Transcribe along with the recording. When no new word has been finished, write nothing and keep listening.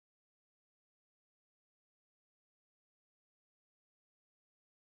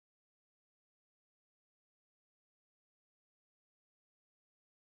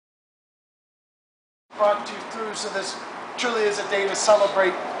brought you through, so this truly is a day to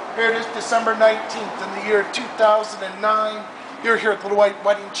celebrate. Here it is, December 19th in the year 2009. You're here at the White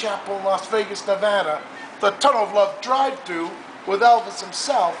Wedding Chapel in Las Vegas, Nevada. The Tunnel of Love drive-thru with Elvis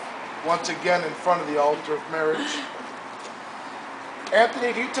himself, once again in front of the altar of marriage.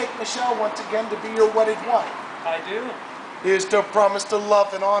 Anthony, do you take Michele once again to be your wedded wife? I do. You still promise to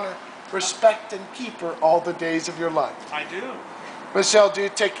love and honor, respect and keep her all the days of your life? I do. Michele, do you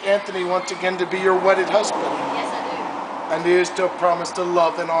take Anthony once again to be your wedded husband? Yes, I do. And do you still promise to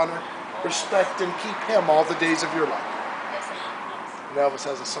love and honor, respect and keep him all the days of your life? Yes, I do. And Elvis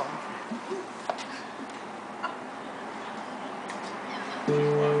has a song.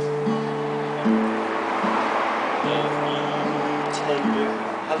 Tender,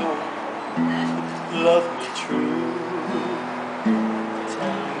 hello, love me true,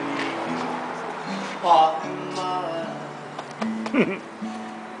 tell me you are mine. You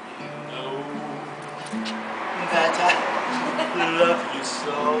know that I love you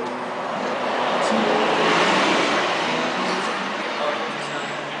so.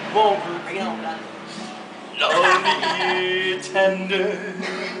 Won't bring it on, love me tender,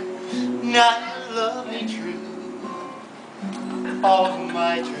 now love me true. All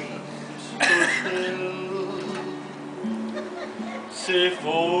my dreams fulfill. Say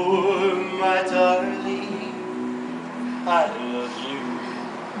for my darling, I love you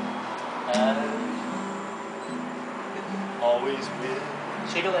and always will.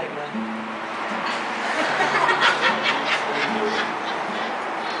 Shake a leg, man.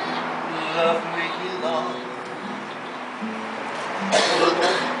 Love me long.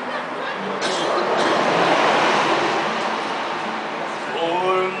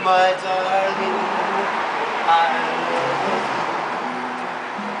 My darling, I love you,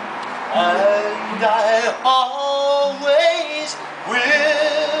 and I always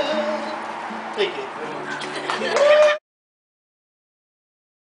will. Take it.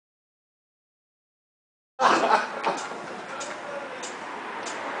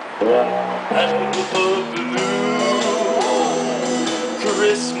 And the blue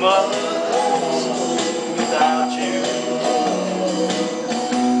Christmas without you.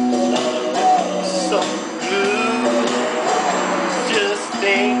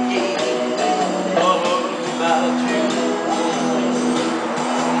 Thinking about you.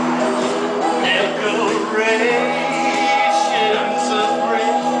 Decorations of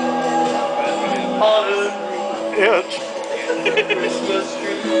rain on a Christmas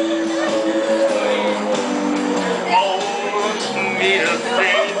tree. Hold me to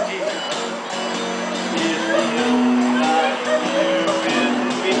thank you if you're not here with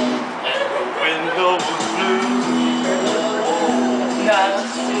me. And the window was blue. Not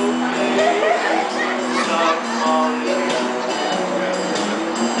so big, stop calling.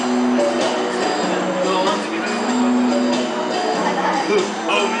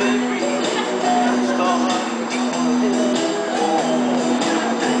 Oh, maybe start calling.